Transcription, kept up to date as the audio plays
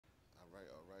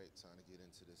right, time to get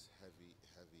into this heavy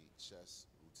chest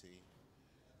routine.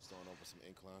 Starting off with some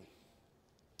incline.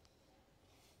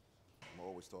 I'm gonna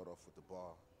always start off with the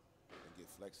bar and get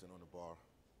flexing on the bar.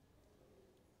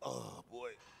 Oh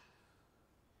boy.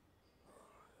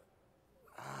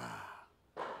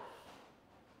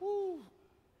 Woo.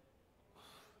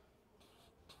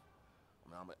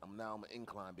 I'm an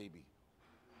incline baby.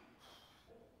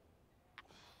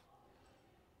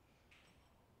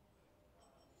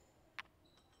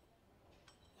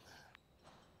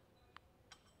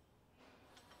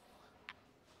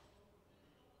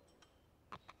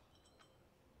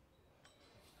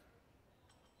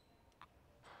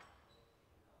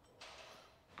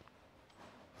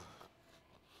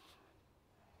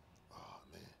 Oh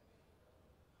man.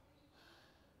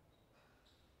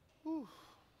 Whew.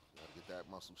 Gotta get that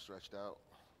muscle stretched out.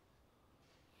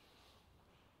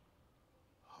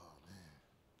 Oh man.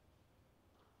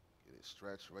 Get it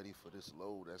stretched, ready for this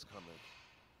load that's coming.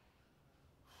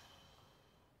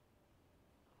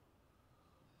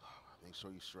 Make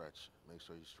sure you stretch. Make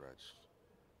sure you stretch.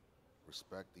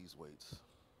 Respect these weights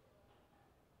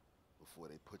before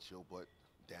they put your butt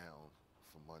down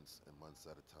for months and months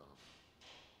at a time.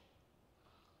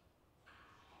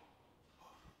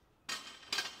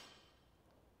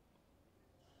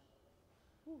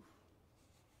 Whew.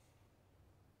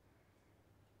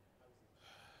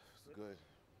 It's good.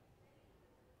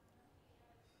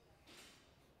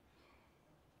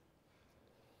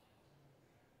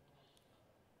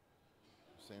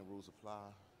 Same rules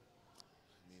apply.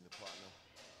 Me and the partner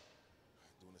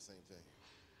doing the same thing.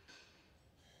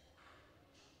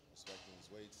 Respecting these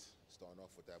weights, starting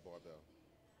off with that barbell.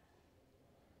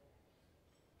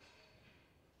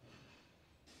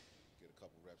 Get a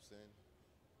couple reps in,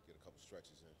 get a couple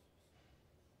stretches in.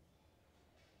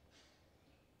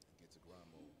 And get to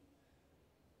grind mode.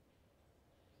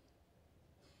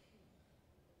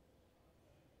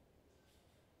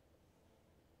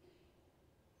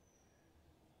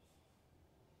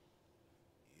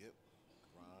 Yep,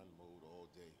 grind mode all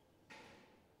day.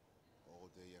 All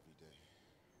day, every day.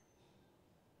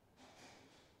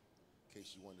 In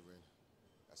case you're wondering,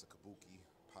 that's a Kabuki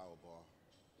power bar.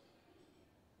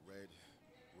 Red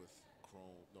with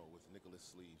with Nicholas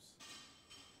sleeves.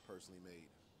 Personally made.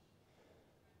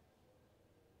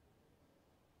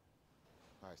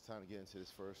 All right, it's time to get into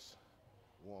this first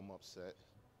warm-up set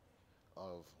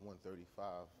of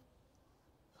 135.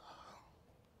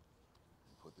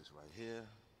 Put this right here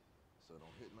so it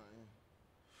don't hit nothing.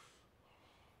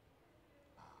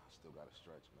 Still gotta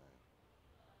stretch, man.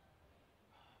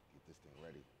 Get this thing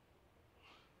ready.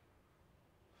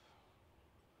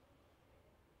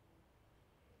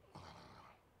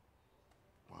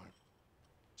 One,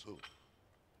 two,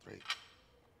 three,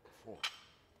 4,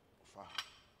 5,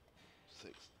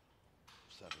 6,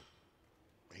 7,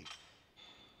 8,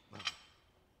 9,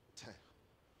 10.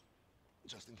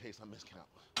 Just in case I miscount.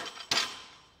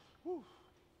 Whew.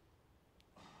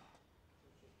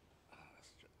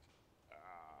 Stretch. I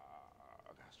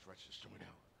gotta stretch this joint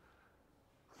out.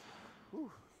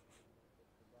 Whew.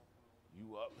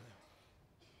 You up?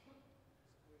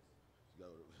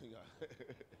 You got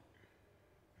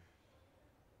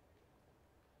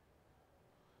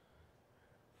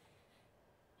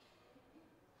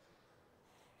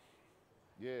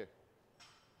Yeah.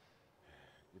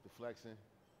 Get the flexing.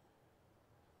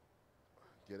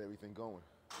 Get everything going.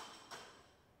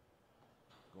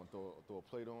 Gonna throw a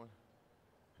plate on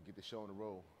and get the show on the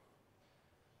roll.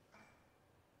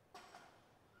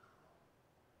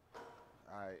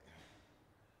 All right,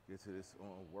 get to this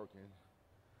working.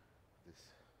 This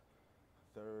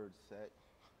third set,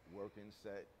 working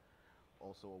set,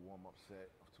 also a warm-up set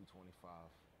of 225.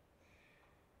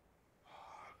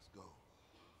 Let's go.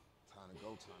 Time to go,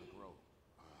 time to grow.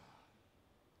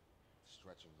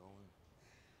 Stretching going.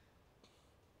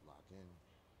 Lock in.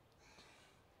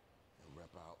 And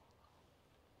rep out.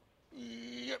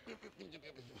 Yep.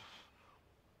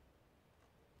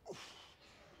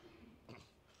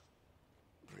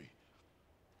 3,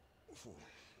 4,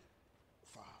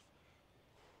 5,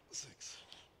 6,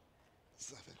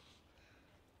 7,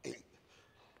 8,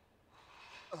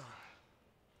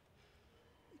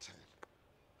 10.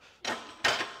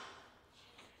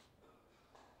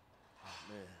 Oh,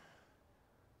 man,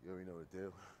 you already know the deal.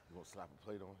 You're gonna slap a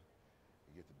plate on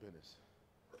and get the business.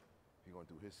 He's gonna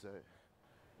do his set.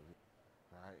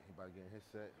 All right, he about to get in his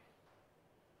set.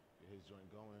 Get his joint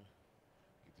going.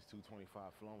 Get this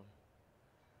 225 flowing.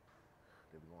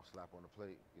 Then we're gonna slap on the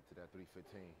plate, get to that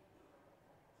 315,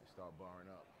 and start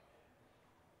barring up.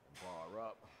 And bar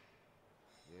up.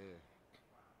 Yeah.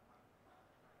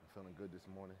 I'm feeling good this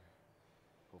morning.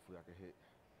 Hopefully I can hit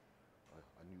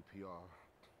a new PR.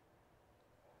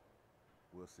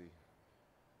 We'll see.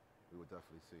 We will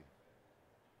definitely see.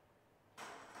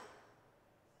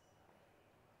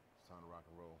 It's time to rock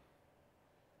and roll.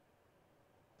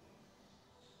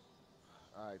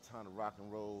 All right, time to rock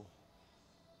and roll.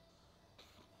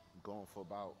 Going for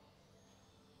about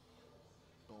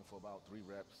 3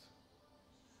 reps.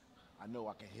 I know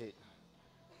I can hit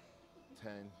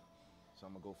 10, so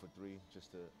I'm gonna go for 3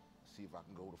 just to see if I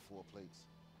can go to 4 plates.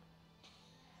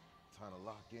 Time to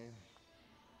lock in.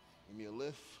 Give me a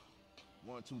lift.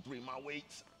 1, 2, 3, my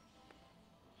weights.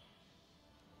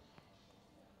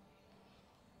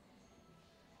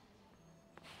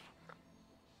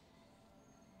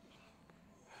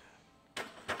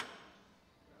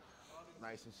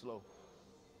 Nice and slow.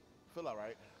 Feel all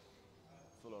right.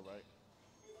 Feel all right.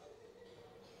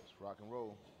 Let's rock and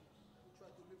roll. Try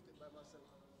to lift it by myself.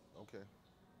 Okay.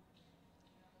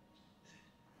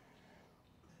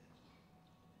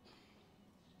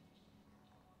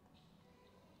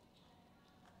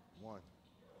 One,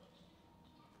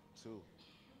 2,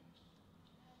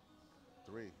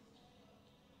 3.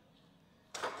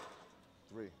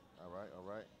 3. All right, all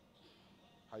right.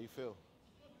 How you feel?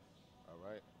 All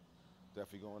right.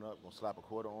 Definitely going up. Gonna slap a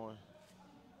quarter on.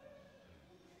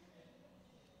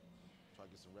 Try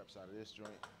to get some reps out of this joint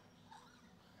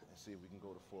and see if we can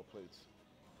go to 4 plates.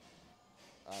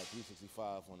 All right,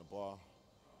 365 on the bar.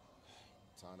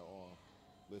 Time to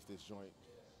lift this joint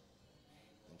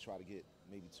and try to get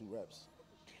maybe 2 reps.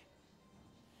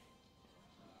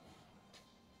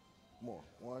 More.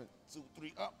 1, 2,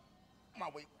 3, up. My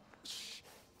weight.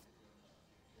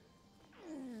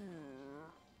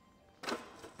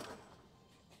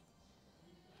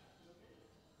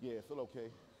 Yeah, feel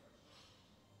okay.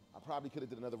 I probably could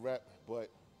have did another rep, but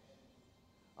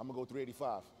I'm gonna go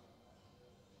 385.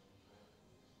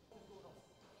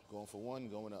 Going for 1,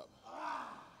 going up.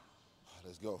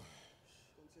 Let's go. 1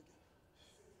 second.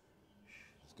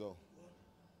 Let's go.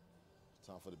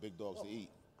 Time for the big dogs to eat.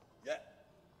 Yeah.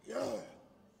 Yeah.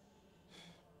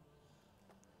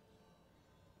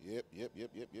 Yep.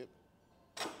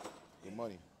 Good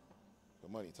money.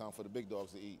 Good money. Time for the big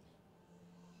dogs to eat.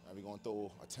 Now we're gonna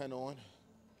throw a 10 on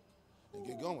and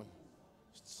get going.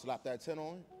 Slap that 10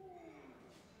 on.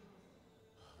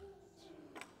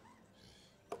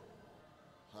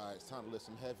 All right, it's time to lift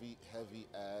some heavy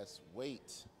ass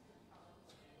weight.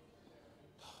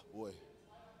 Boy.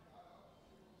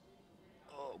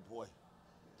 Oh boy.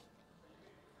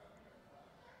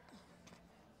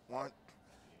 1,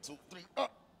 2, 3,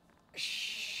 up.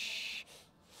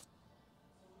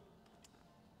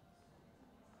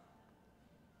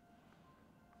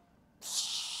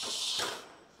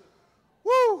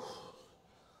 Woo!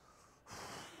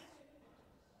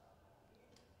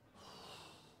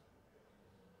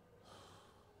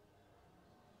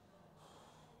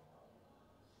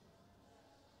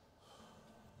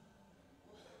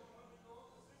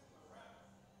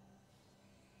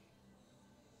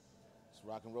 It's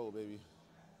rock and roll, baby.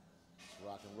 It's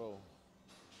rock and roll.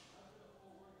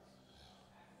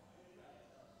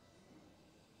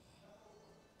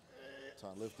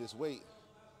 Time to lift this weight.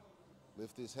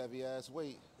 Lift this heavy ass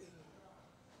weight.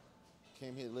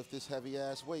 Came here to lift this heavy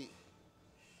ass weight.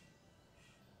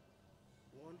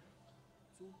 1,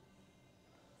 2,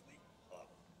 3, up.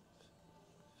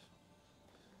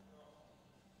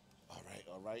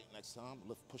 All right. Next time,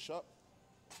 lift, push up.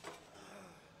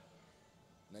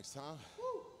 Next time,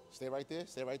 stay right there.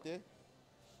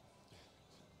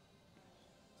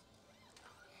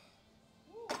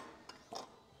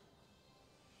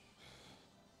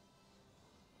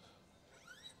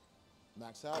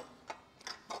 Max out.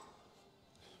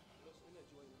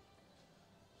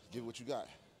 Give what you got.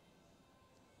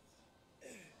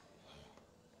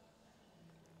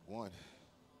 1.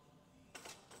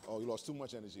 Oh, you lost too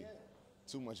much energy. Yeah.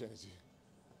 Too much energy.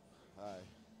 All right.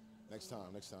 Next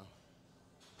time.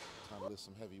 Time to lift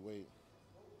some heavy weight.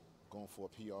 Going for a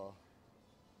PR.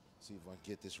 See if I can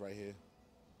get this right here.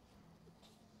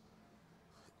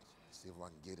 See if I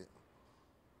can get it.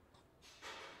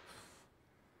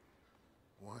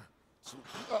 1, 2,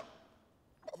 3, up.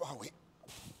 Oh, wait.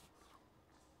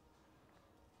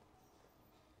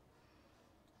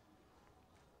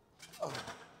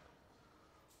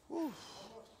 Woo.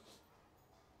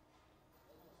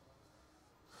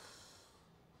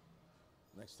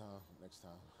 Next time.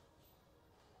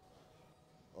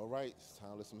 All right, it's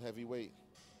time to lift some heavy weight.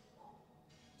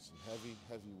 Some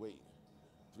heavy weight.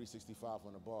 365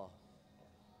 on the bar.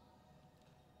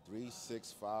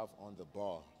 365 on the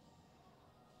bar.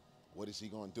 What is he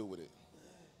gonna do with it?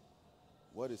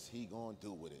 What is he gonna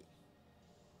do with it?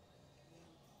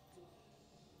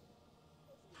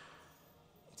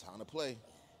 Time to play.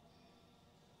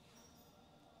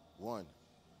 1,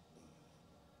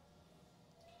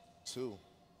 2.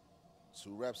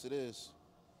 2 reps it is.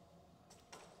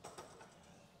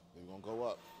 We're gonna go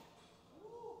up.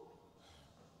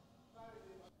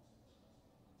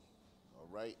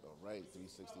 All right,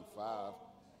 365.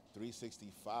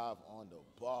 365 on the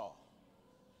ball.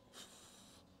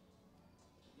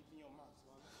 Keeping your max,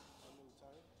 man. I'm really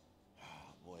tired.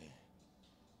 Oh, boy.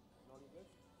 No lift?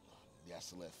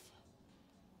 Yes, lift.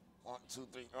 1, 2,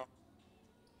 3, up.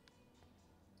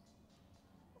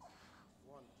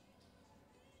 1,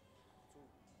 2, 3, 4.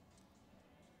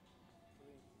 Okay,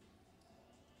 let's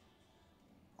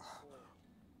go.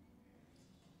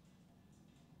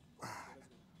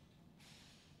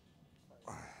 5.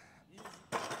 Easy.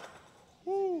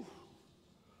 Woo.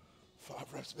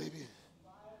 5 reps, baby.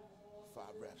 5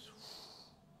 reps.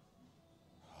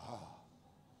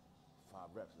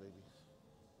 5 reps, baby.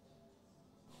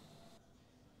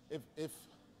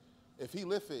 If he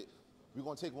lift it, we're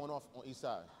gonna take one off on each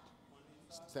side.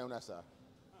 Stay on that side.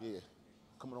 Yeah.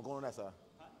 Come on, don't go on that side.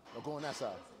 Don't go on that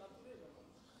side.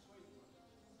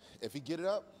 If he get it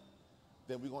up,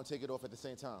 then we're gonna take it off at the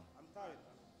same time. I'm tired.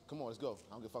 Come on, let's go.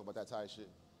 I don't give a fuck about that tired shit.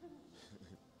 You're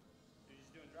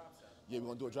just doing drop set. Yeah, we're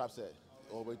gonna do a drop set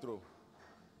all the way through.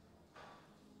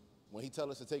 When he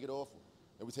tell us to take it off,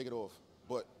 then we take it off.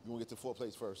 But we're gonna get to 4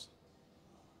 plates first.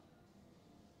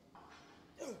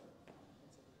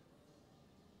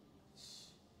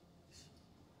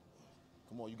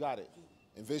 Come on, you got it.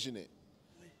 Envision it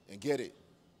and get it.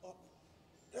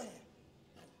 You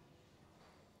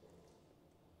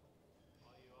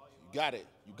got it.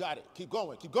 You got it. Keep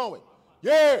going. Keep going.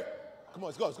 Yeah. Come on,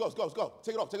 let's go. Let's go. Let's go. Let's go.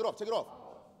 Take it off. Take it off. Take it off.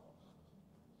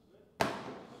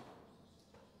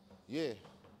 Yeah.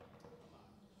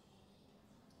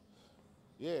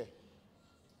 Yeah.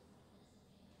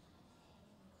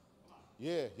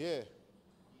 Yeah. Yeah.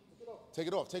 Take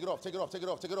it off. Take it off. Take it off. Take it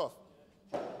off. Take it off.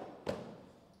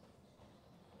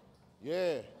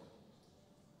 Yeah.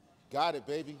 Got it,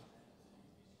 baby.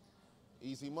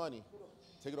 Easy money.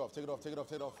 Take it off. Take it off. Take it off.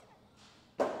 Take it off.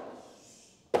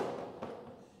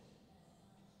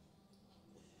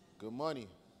 Good money.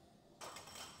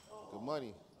 Good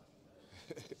money.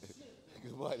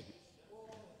 Good money.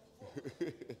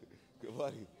 Good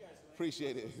money.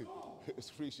 Appreciate it. It's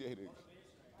appreciated.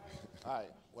 All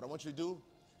right. What I want you to do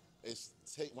is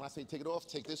take, when I say take it off,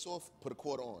 take this off, put a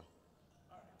quarter on.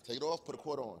 Take it off, put a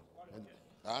quarter on. And,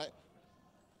 all right? All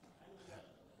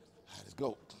right, let's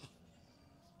go.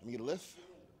 Let me get a lift.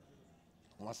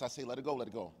 Once I say let it go, let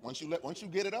it go. Once you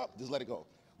get it up, just let it go.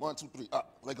 1, 2, 3,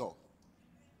 up, let go.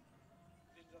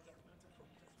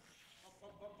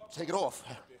 Take it off.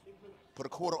 Put a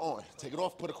quarter on. Take it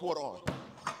off, put a quarter on.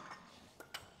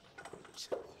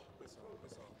 Hell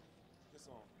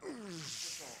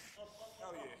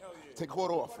yeah, hell yeah. Take a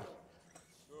quarter off.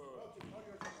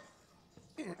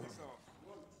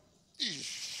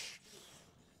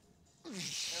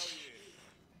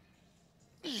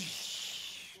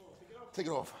 Take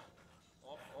it off.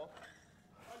 Off.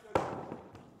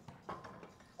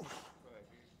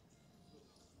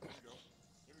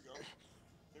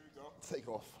 Here we go. Take it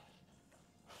off.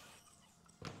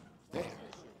 Damn. Good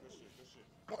shit.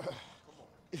 Come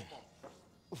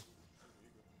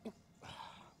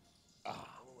on.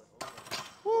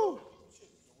 Woo.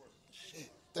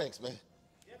 Shit. Thanks, man.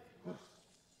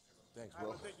 Thanks,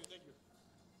 bro. Thank you.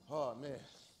 Oh, man.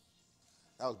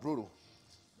 That was brutal.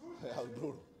 That was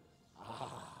brutal.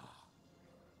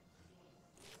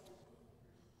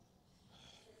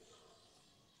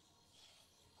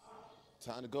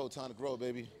 Time to go, time to grow,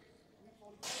 baby.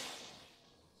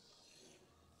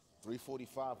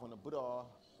 345 on the Buddha.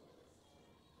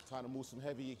 Time to move some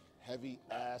heavy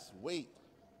ass weight.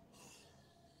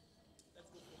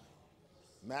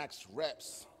 Max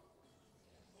reps.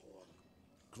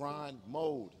 Grind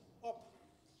mode. Up.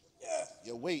 Yeah.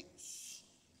 Your weight.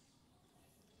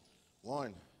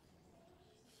 1,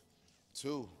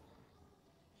 2.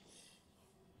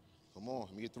 Come on,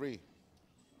 let me get 3.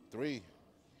 3.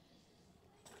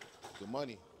 Good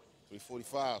money.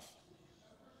 345.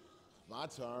 My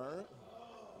turn.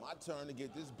 My turn to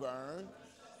get this burn.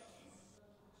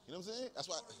 You know what I'm saying? That's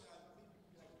why.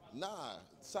 Nah,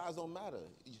 size don't matter.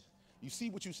 You see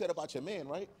what you said about your man,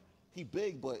 right? He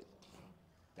big, but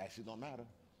that shit don't matter.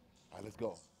 All right, let's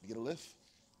go. You get a lift?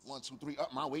 1, 2, 3.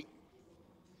 Up my weight.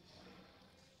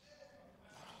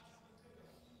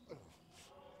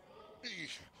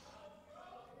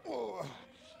 Oh.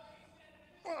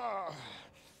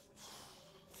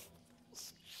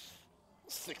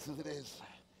 6 as it is.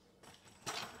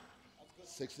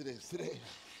 6 it is today.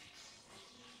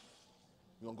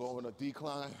 We're gonna go on a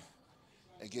decline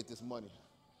and get this money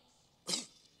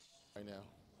right now.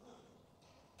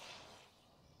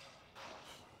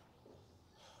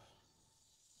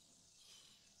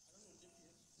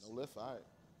 No lift, all right.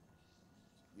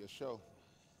 Your show.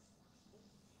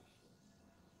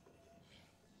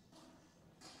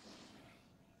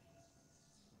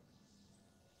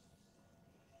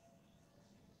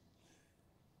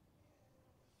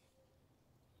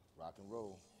 Rock and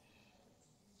roll.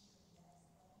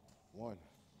 1,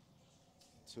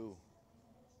 2,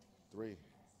 3,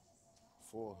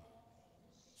 4,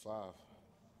 5,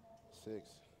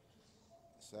 6,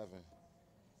 7,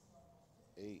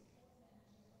 8.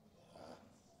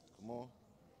 Come on.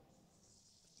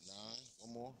 9.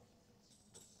 One more.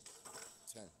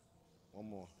 10. One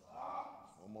more.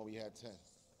 One more. We had 10.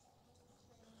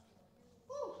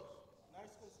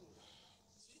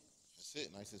 That's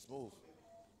it. Nice and smooth.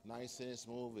 Nice and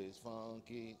smooth. It's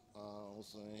funky. I'm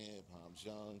some hip hop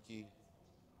junkie.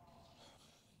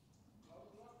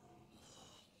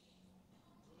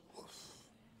 All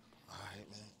right,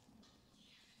 man.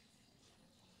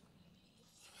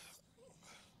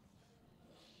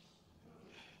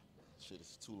 Shit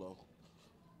is too low.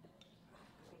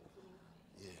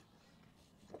 Yeah.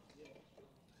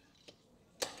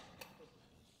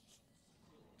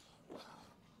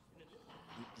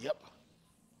 Yep.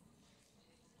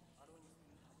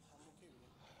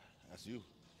 That's you.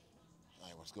 All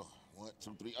right, let's go. 1,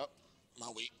 2, 3, up. My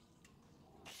weight.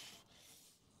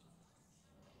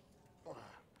 1,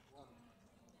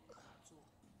 2,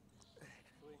 3,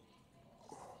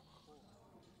 4,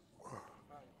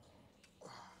 5,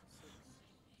 6,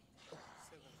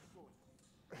 7,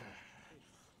 8,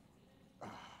 9,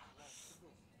 10.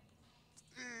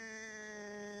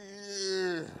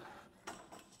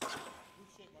 Good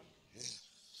shape, man. Yeah.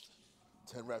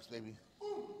 10 reps, baby.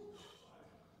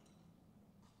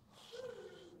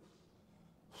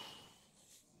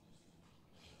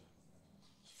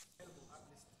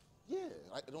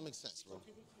 Yeah, it don't make sense, bro.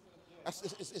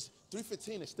 It's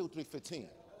 315 is still 315.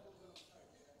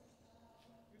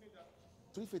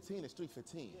 315 is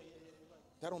 315.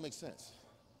 That don't make sense.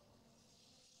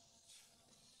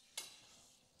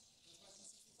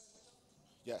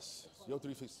 Yes, your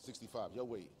 365, your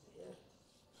weight.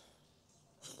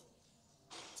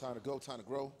 Time to go, time to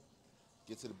grow.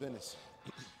 Get to the business.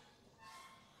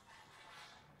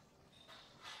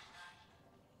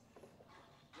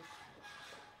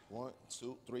 1,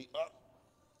 2, 3, up.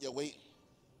 Your weight.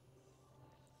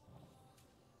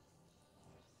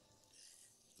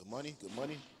 Good money, good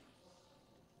money.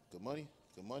 Good money,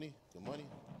 good money, good money.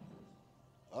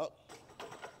 Up.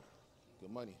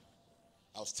 Good money.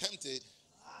 I was tempted,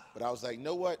 but I was like, you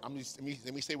know what? Let me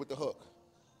stay with the hook.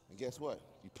 And guess what?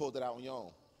 You pulled it out on your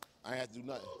own. I ain't had to do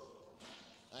nothing.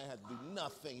 I ain't had to do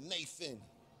nothing, Nathan.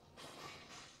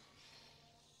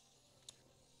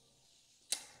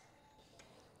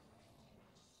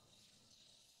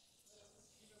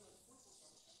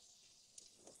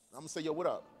 I'm gonna say, yo, what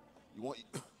up? You want to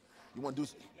do?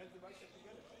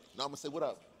 No, I'm gonna say, what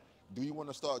up? Do you want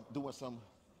to start doing some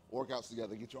workouts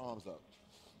together? Get your arms up.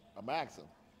 I'm asking.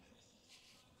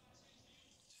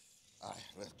 All right,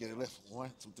 let's get it lift.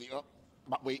 1, 2, 3, up.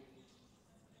 Wait.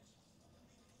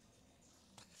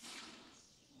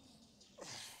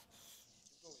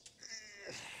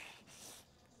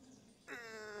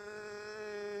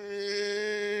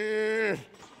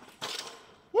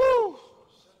 Woo!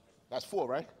 That's 4,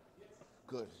 right?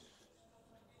 Good.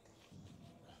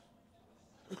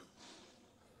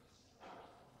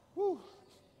 Woo!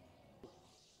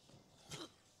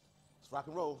 Let's rock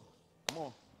and roll. Come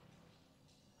on.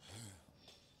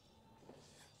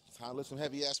 Time to lift some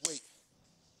heavy ass weight.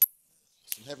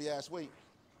 Some heavy ass weight.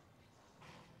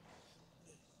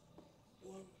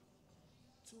 1,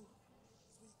 2, 3,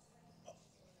 up.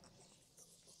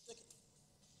 Take it.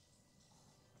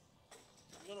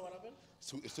 You don't know what happened?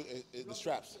 The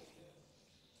straps.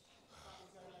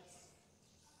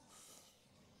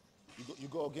 You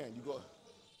go again. You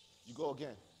go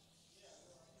again.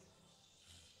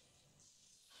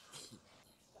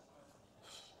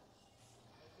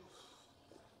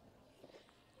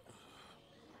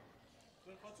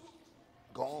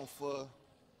 Going for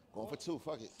 2.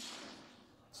 Fuck it.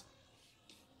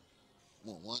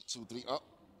 1, 2, 3, up.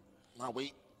 My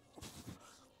weight.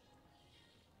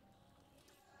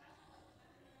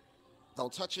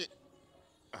 Don't touch it.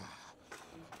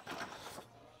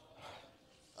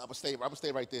 I'm gonna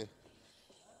stay right there.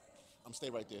 I'm stay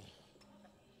right there.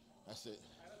 That's it.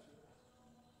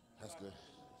 That's good.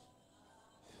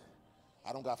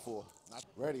 I don't got 4. Not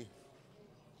ready.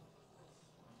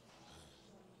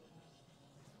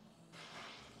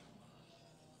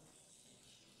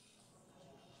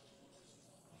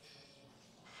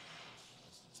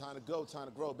 Time to go, time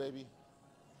to grow, baby.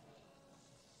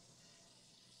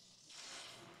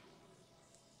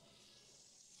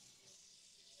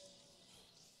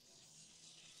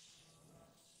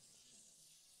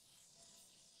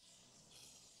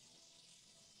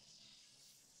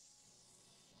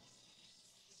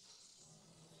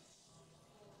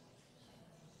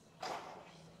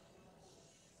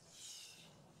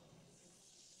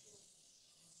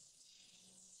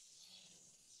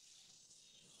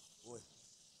 Boy.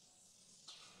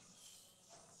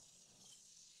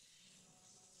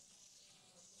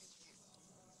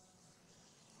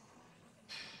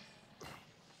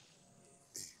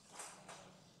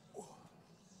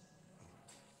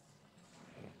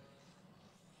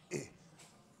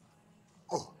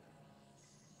 Oh,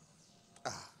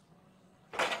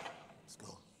 let's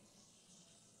go.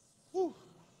 Woo.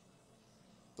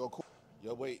 Throw cool.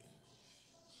 Yo, wait.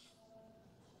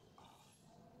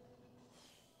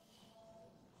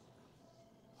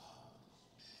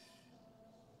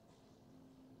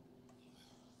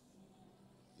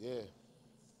 Yeah.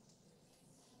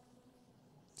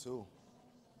 2,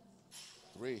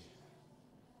 3,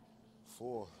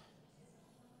 4,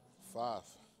 5,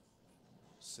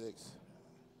 6,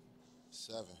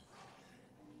 7,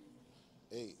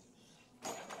 8.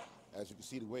 As you can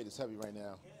see, the weight is heavy right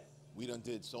now. We done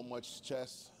did so much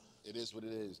chest. It is what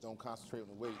it is. Don't concentrate on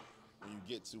the weight when you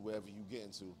get to wherever you get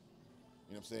into. You know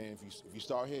what I'm saying? If you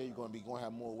start here, you're gonna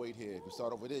have more weight here. If you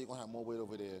start over there, you're gonna have more weight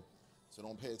over there. So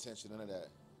don't pay attention to none of that.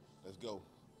 Let's go.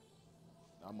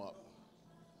 I'm up.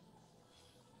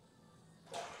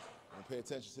 Don't pay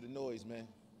attention to the noise, man.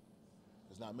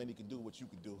 There's not many can do what you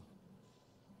can do.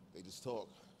 They just talk.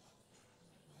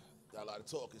 Got a lot of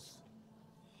talkers.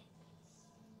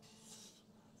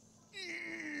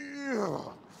 Yeah.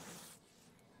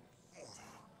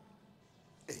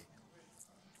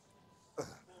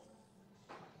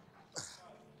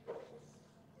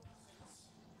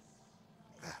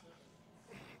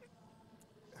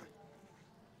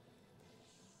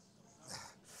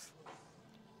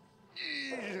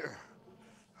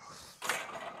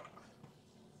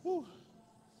 Woo.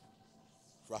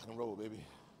 Rock and roll, baby.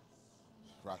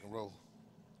 Rock and roll.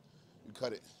 You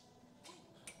cut it.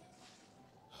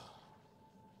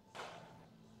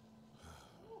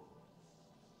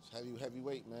 It's heavy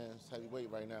weight, man. It's heavy weight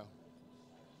right now.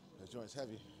 That joint's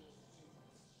heavy.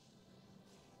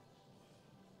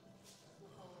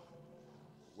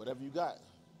 Whatever you got.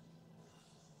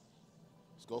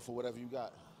 Let's go for whatever you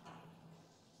got.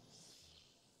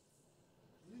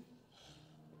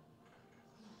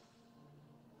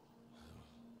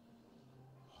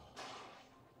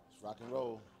 Let's rock and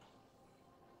roll.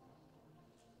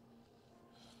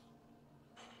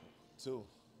 2,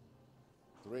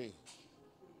 3,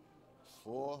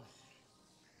 4,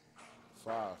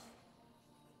 5,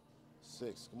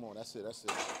 6. Come on, that's it, that's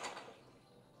it.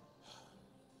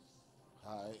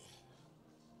 All right.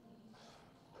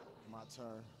 My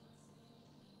turn.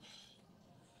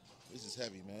 This is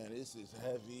heavy, man. This is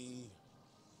heavy.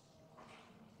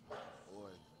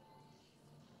 Boy.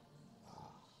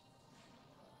 Oh,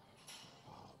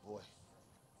 boy.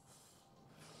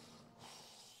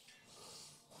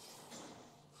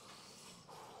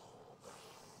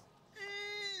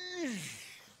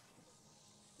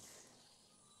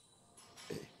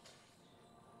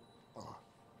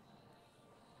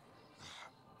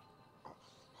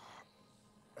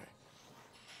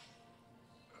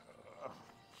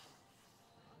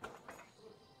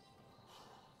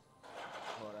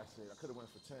 Oh, that's it. I could have went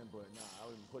for 10, but nah, I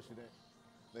wasn't pushing it.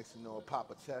 Next thing you know, a pop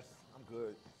a chest. I'm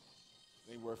good.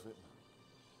 Ain't worth it.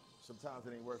 Sometimes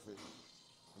it ain't worth it.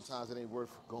 Sometimes it ain't worth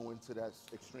going to that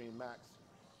extreme max.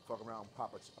 Fuck around,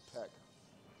 pop a pack.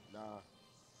 Nah.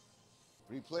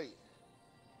 3 plate.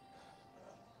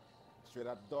 Straight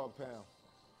out the dog pound.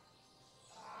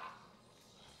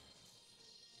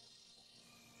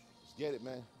 Let's get it,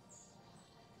 man.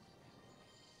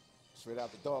 Straight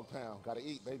out the dog pound. Gotta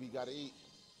eat, baby, gotta eat.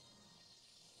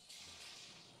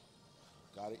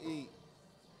 Gotta eat.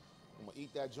 I'm gonna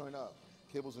eat that joint up.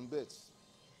 Kibbles and bits.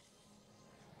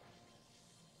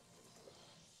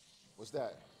 What's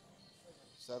that?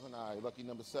 7? All right, lucky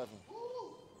number 7.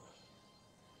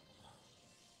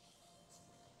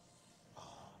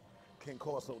 King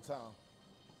Corso town.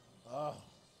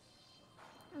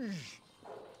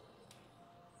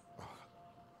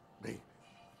 B.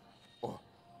 Oh.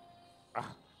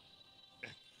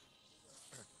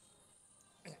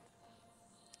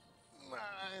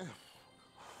 Man.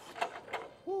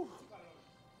 Woo.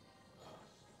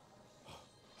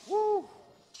 Woo.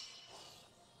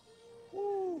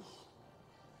 Woo.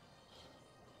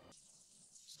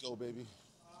 Let's go, baby.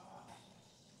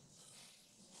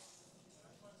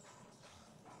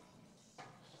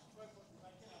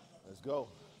 Let's go.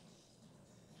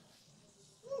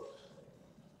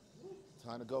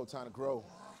 Time to go, time to grow.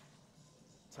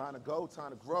 Time to go, time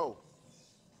to grow.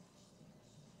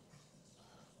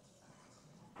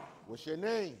 What's your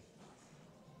name?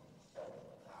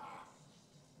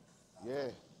 Yeah.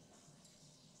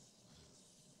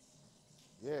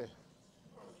 Yeah.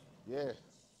 Yeah.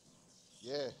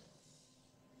 Yeah.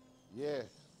 Yeah.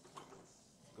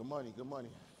 Good money, good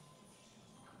money.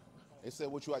 They said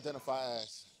what you identify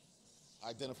as. I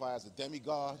identify as a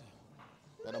demigod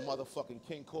and a motherfucking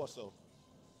King Corso.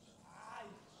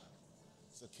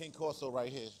 It's a King Corso right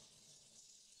here.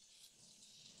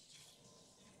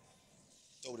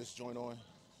 Throw this joint on.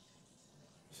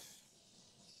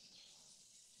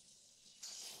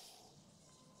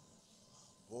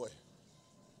 Boy,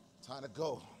 time to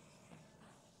go.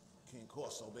 King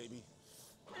Corso, baby.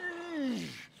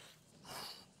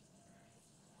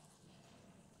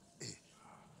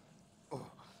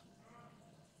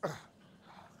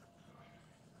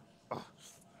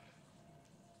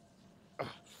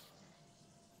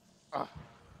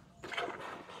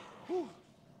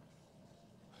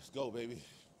 Let's go, baby.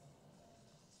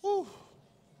 Whew.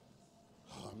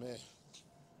 Oh, man.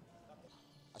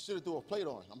 I should have threw a plate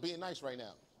on. I'm being nice right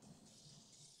now.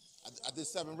 I did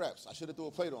 7 reps. I should have threw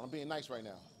a plate on. I'm being nice right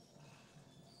now.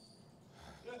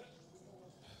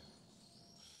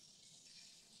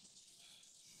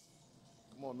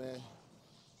 Come on, man.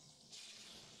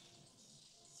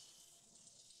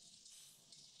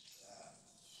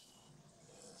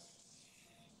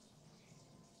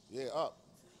 Yeah, up.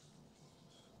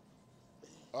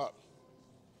 Up.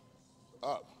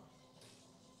 Up.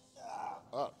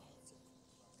 Up.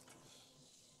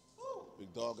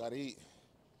 Big dog gotta eat.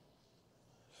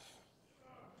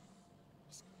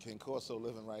 It's King Corso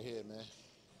living right here, man.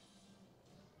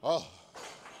 Oh.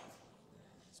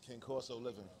 It's King Corso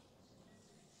living.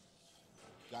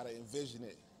 Gotta envision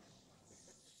it.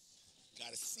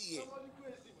 Gotta see it.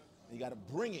 And you gotta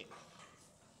bring it.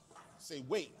 Say,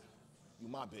 wait, you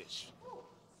my bitch.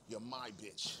 You're my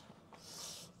bitch.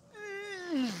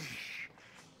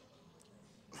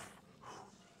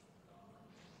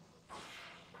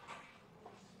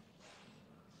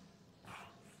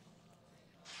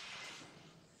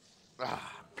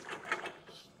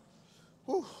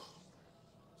 Whew.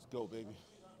 Let's go, baby.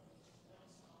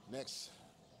 Next.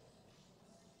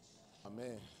 My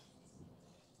man.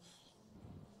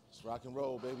 It's rock and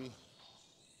roll, baby.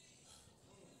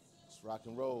 It's rock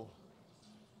and roll.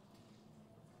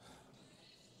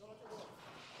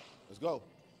 Let's go.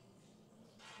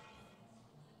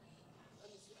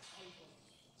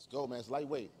 Let's go, man. It's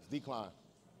lightweight. It's decline.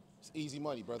 It's easy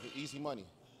money, brother. Easy money.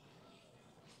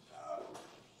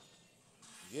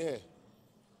 Yeah.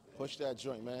 Push that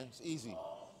joint, man. It's easy.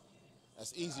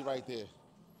 That's easy right there.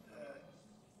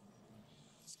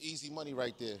 It's easy money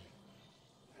right there.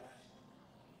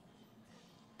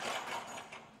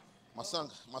 My son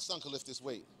can lift this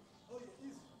weight.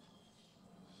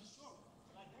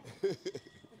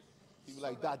 He be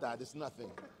like, Dada, this is nothing.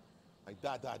 Like,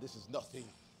 Dada, this is nothing.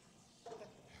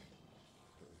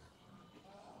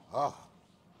 Ah.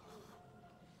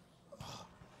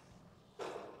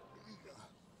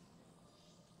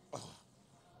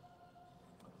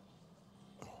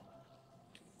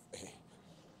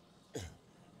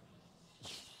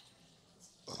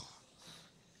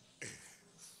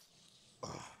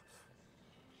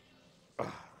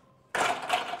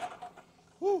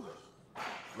 Woo.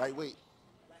 Lightweight.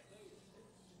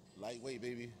 Lightweight,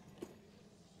 baby.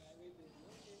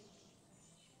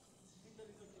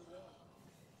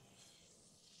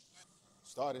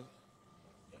 Started.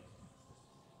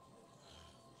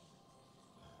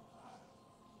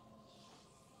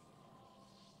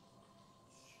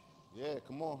 Yeah,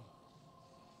 come on.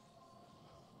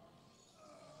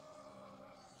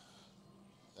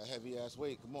 That heavy ass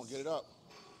weight. Come on, get it up.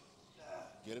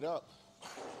 Get it up.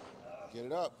 Get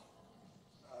it up.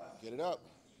 Get it up.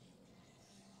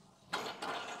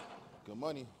 Good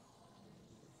money.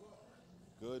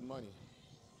 Good money.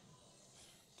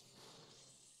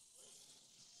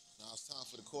 Now it's time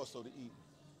for the Corso to eat.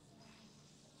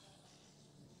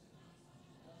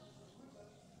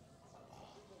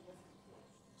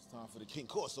 It's time for the King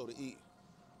Corso to eat.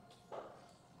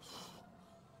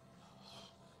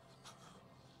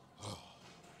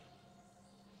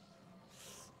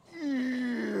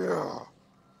 Yeah.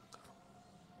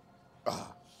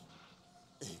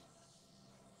 8,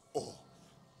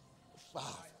 5,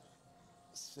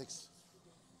 6,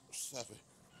 7,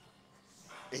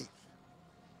 8,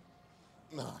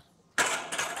 9.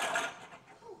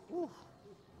 Woo.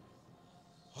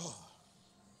 Let's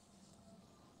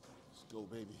go,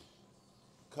 baby.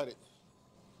 Cut it.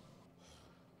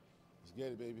 Let's get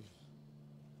it, baby.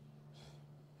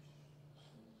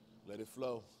 Let it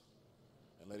flow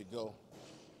and let it go.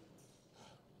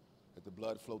 Let the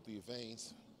blood flow through your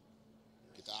veins.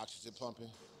 Get the oxygen pumping.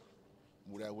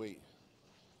 Move that weight.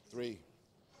 3,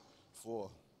 4,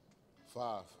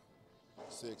 5,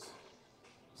 6,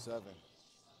 7,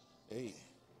 8,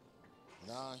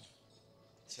 9,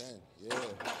 10. Yeah.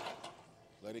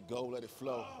 Let it go, let it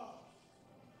flow.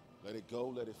 Let it go,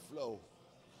 let it flow.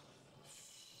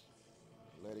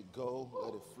 Let it go,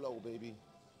 let it flow, baby.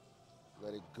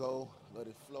 Let it go, let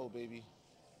it flow, baby.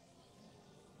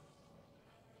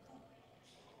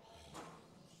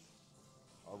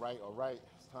 All right.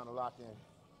 It's time to lock in.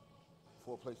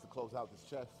 4 plates to close out this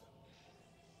chest.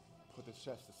 Put this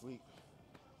chest to sleep.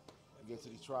 And get to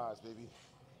these tries, baby.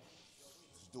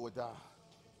 Just do or die.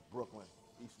 Brooklyn,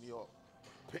 East New York,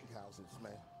 pink houses,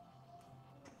 man.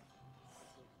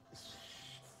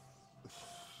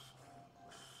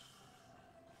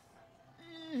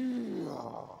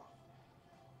 Oh.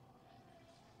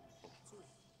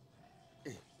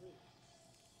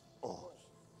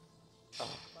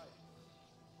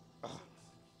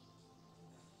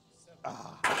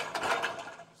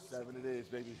 7 it is,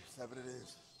 baby. 7 it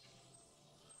is.